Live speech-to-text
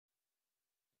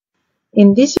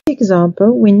In this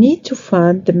example, we need to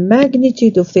find the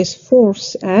magnitude of this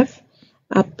force F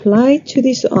applied to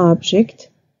this object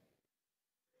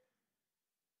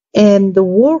and the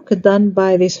work done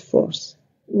by this force.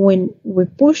 When we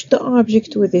push the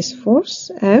object with this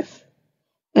force F,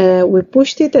 we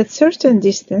pushed it at certain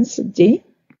distance D.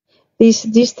 This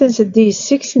distance D is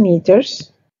 6 meters.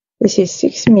 This is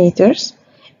 6 meters.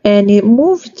 And it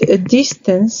moved a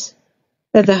distance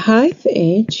at the height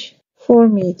H 4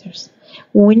 meters.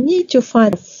 We need to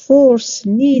find the force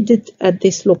needed at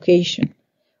this location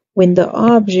when the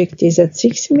object is at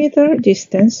 6 meter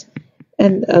distance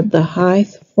and at the height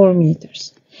 4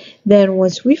 meters. Then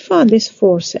once we find this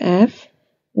force F,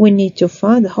 we need to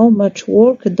find how much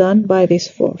work done by this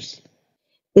force.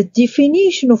 The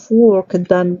definition of work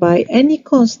done by any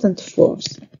constant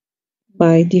force,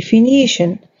 by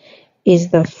definition, is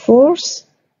the force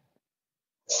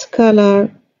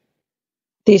scalar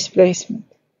displacement,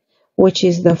 which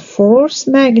is the force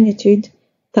magnitude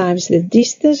times the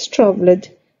distance traveled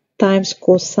times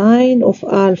cosine of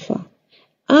alpha.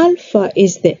 Alpha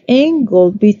is the angle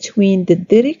between the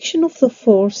direction of the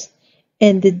force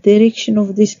and the direction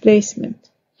of displacement.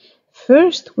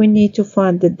 First, we need to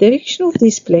find the direction of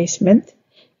displacement.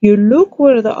 You look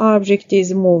where the object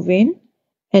is moving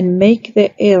and make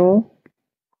the arrow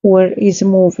where it is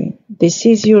moving. This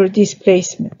is your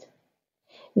displacement.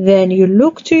 Then you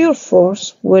look to your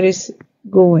force where it's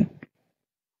going,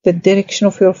 the direction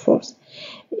of your force.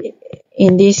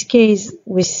 In this case,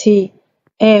 we see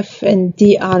F and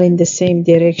D are in the same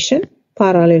direction,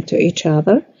 parallel to each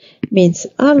other, means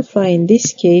alpha in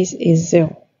this case is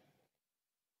 0.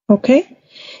 Okay?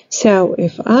 So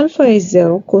if alpha is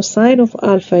 0, cosine of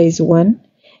alpha is 1,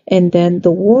 and then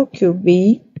the work will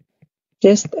be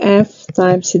just F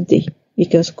times D.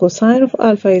 Because cosine of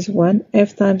alpha is 1,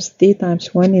 F times D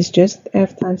times 1 is just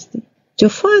F times D. To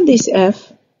find this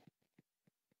F,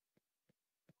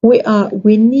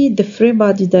 we need the free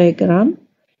body diagram,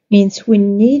 means we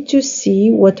need to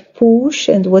see what push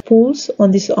and what pulls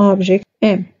on this object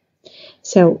M.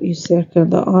 So you circle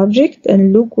the object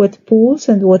and look what pulls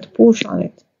and what push on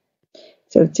it.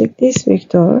 So take this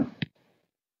vector.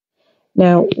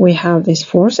 Now we have this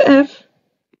force F.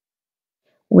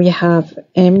 We have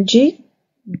mg,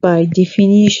 by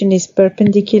definition is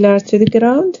perpendicular to the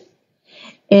ground,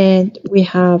 and we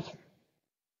have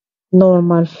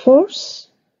normal force,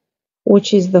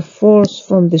 which is the force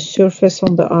from the surface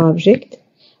on the object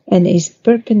and is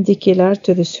perpendicular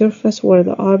to the surface where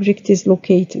the object is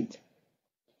located.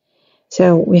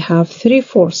 So we have three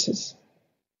forces,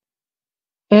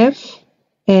 F,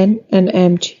 N, and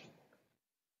mg.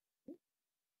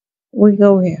 We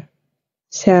go here.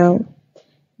 So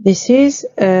this is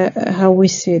how we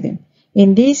see them.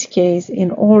 In this case, in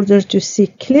order to see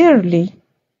clearly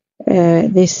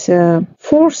these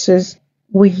forces,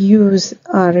 we use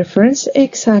our reference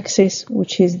x-axis,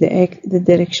 which is the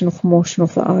direction of motion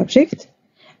of the object,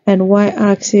 and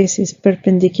y-axis is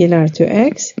perpendicular to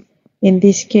x. In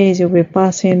this case, we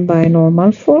pass in by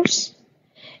normal force,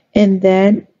 and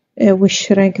then we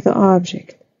shrink the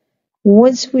object.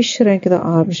 Once we shrink the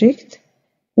object,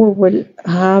 we will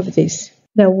have this.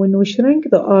 Now, when we shrink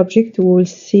the object, we will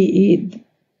see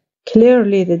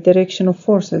clearly the direction of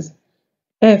forces.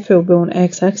 F will be on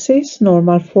x-axis,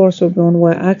 normal force will be on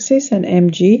y-axis, and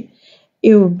mg,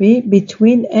 it will be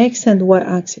between x and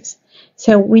y-axis.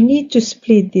 So we need to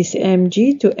split this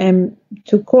mg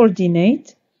to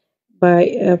coordinate by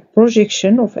a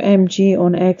projection of mg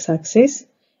on x-axis.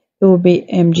 It will be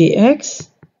mgx,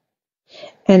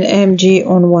 and mg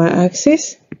on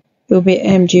y-axis, it will be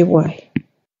mgy.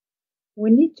 We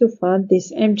need to find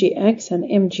this mgx and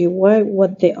mgy,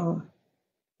 what they are.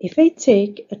 If I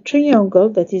take a triangle,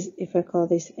 that is, if I call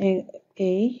this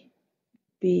A,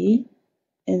 B,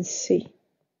 and C,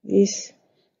 this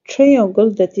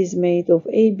triangle that is made of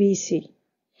A, B, C,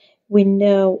 we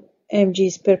know mg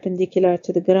is perpendicular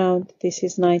to the ground. This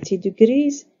is 90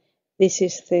 degrees, this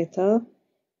is theta,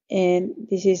 and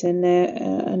this is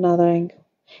another angle.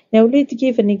 Now let's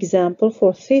give an example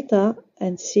for theta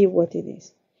and see what it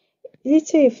is.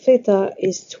 Let's say if theta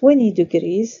is 20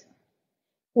 degrees,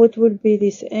 what will be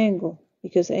this angle?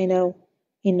 Because I know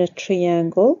in a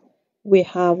triangle we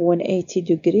have 180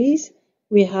 degrees,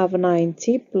 we have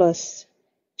 90 plus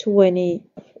 20.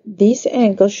 This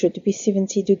angle should be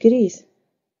 70 degrees.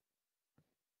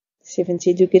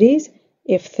 70 degrees,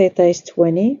 if theta is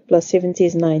 20 plus 70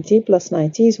 is 90 plus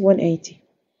 90 is 180.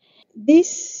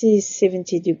 This is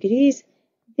 70 degrees.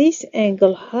 This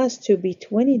angle has to be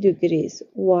 20 degrees.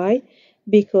 Why?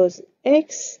 Because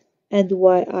x and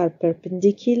y are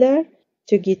perpendicular.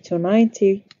 To get to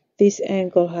 90, this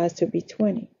angle has to be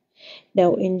 20.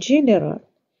 Now, in general,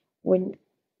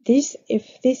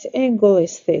 if this angle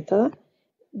is theta,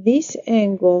 this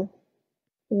angle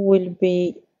will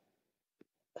be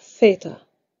theta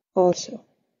also.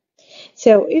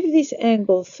 So if this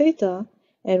angle theta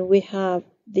and we have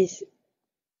this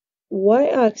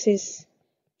y-axis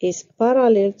is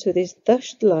parallel to this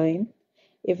dashed line,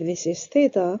 if this is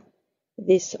theta,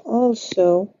 this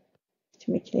also, let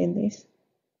me clean this,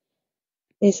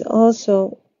 is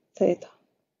also theta.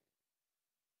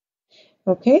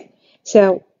 Okay,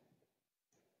 so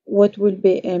what will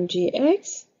be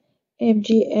mgx?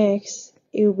 Mgx,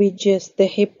 it will be just the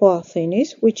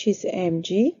hypotenuse, which is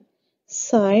mg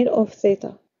sine of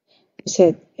theta. We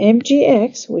said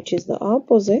mgx, which is the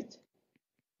opposite,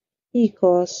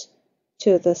 equals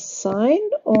to the sine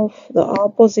of the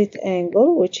opposite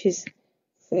angle, which is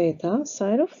theta,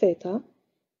 sine of theta,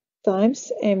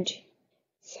 times mg.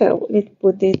 So let's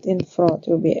put it in front.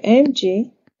 It will be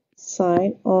mg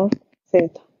sine of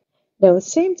theta. Now the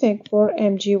same thing for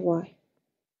mgy.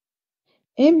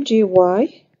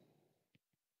 Mgy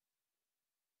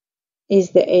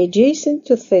is the adjacent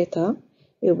to theta.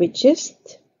 It will be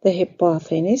just the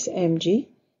hypotenuse mg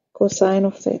cosine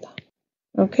of theta.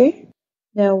 Okay?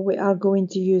 Now we are going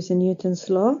to use Newton's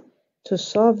law to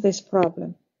solve this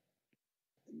problem.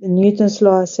 The Newton's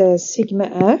law says sigma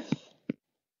f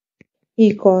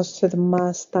equals to the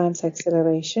mass times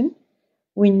acceleration.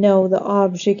 We know the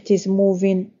object is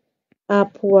moving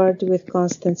upward with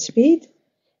constant speed,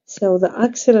 so the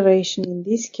acceleration in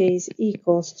this case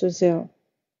equals to 0.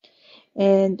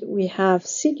 And we have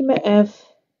sigma f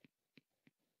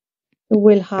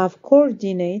will have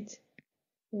coordinate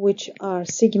which are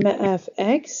sigma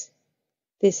fx,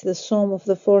 this is the sum of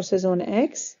the forces on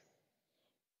x,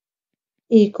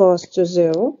 equals to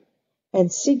 0,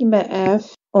 and sigma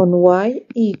f on y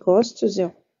equals to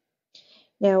 0.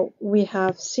 Now we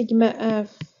have sigma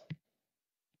f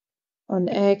on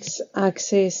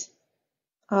x-axis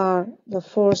are the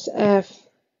force F.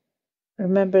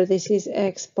 Remember, this is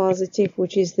x positive,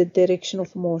 which is the direction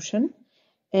of motion,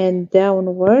 and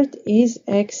downward is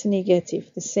x negative.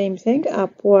 The same thing,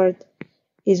 upward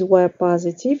is y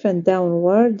positive, and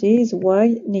downward is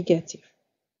y negative.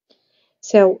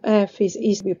 So F is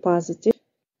to be positive,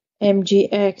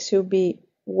 mgx will be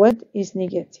what is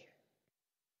negative.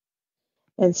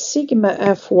 And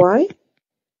sigma Fy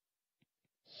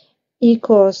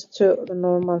equals to the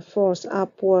normal force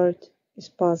upward is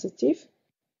positive,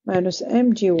 minus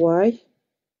mgy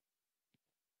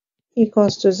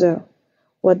equals to 0.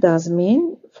 What does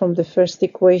mean? From the first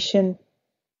equation,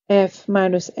 F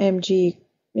minus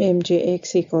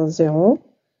mgx equals 0.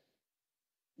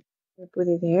 We put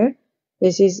it here.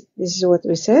 This is what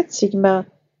we said. Sigma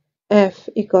F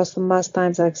equals to mass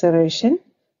times acceleration.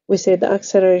 We said the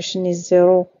acceleration is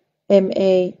 0.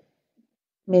 Ma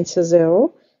means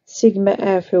 0. Sigma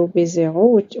F will be 0,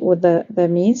 which would that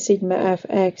means sigma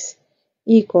Fx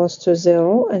equals to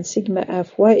 0 and sigma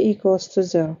Fy equals to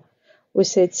 0. We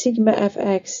said sigma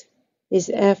Fx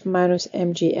is F minus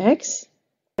mgx.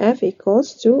 F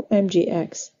equals to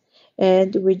mgx.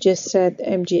 And we just said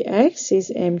mgx is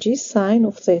mg sine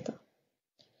of theta.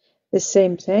 The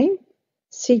same thing,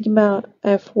 sigma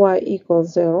Fy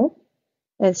equals 0.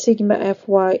 And sigma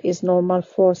Fy is normal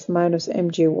force minus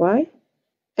mgy.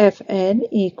 Fn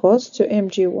equals to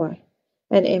mgy.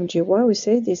 And mgy, we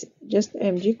said, is just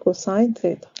mg cosine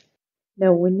theta.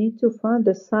 Now we need to find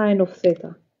the sine of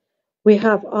theta. We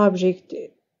have object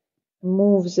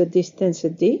moves a distance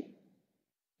d.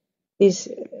 This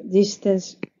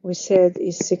distance we said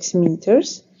is 6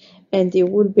 meters, and it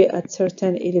will be at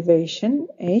certain elevation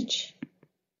h,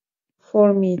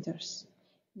 4 meters.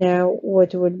 Now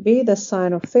what would be the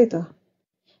sine of theta?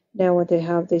 Now what they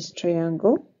have this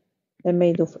triangle, they're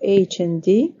made of h and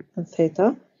d and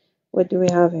theta. What do we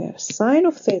have here? Sine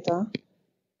of theta,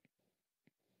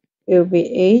 it will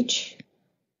be h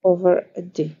over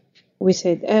d. We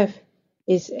said F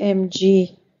is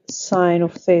mg sine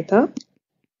of theta,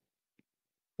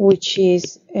 which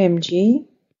is mg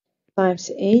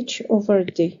times h over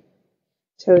d.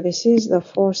 So this is the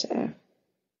force F.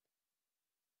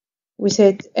 We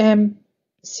said m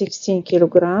 16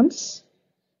 kilograms.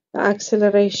 The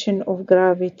acceleration of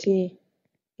gravity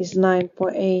is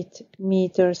 9.8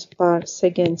 meters per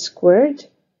second squared,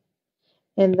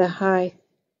 and the height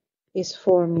is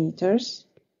 4 meters.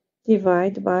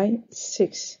 Divide by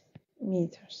 6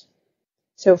 meters.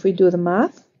 So if we do the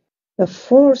math, the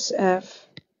force F,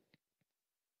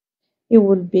 it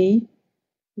will be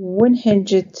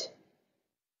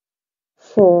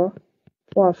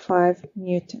 104.5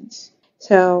 newtons.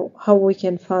 So how we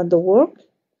can find the work?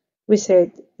 We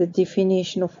said the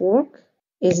definition of work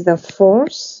is the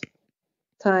force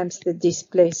times the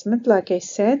displacement. Like I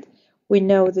said, we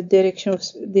know the direction of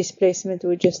displacement,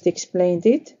 we just explained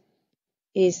it,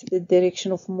 is the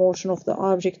direction of motion of the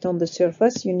object on the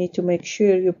surface. You need to make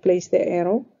sure you place the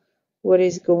arrow where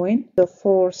it's going. The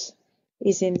force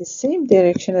is in the same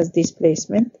direction as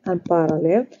displacement and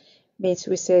parallel. Means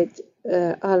we said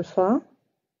alpha.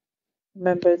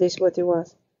 Remember this, what it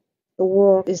was. The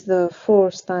work is the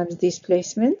force times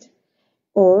displacement,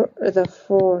 or the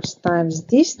force times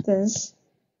distance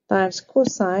times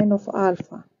cosine of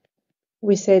alpha.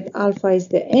 We said alpha is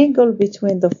the angle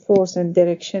between the force and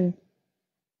direction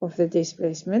of the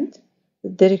displacement. The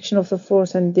direction of the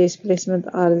force and displacement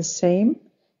are the same,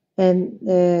 and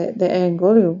the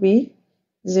angle will be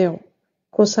 0.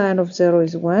 Cosine of 0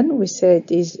 is 1. We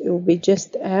said it will be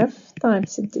just F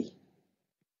times D.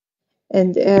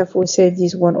 And F, we said,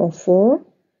 is 104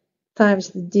 times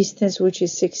the distance, which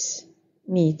is 6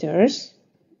 meters.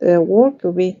 The work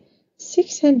will be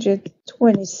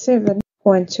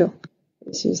 627.2.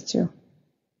 This is 2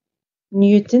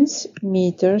 newtons,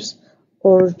 meters,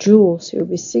 or joules. It will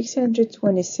be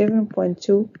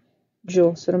 627.2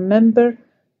 joules. Remember,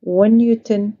 1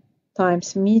 newton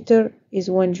times meter is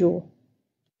 1 joule.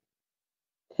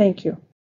 Thank you.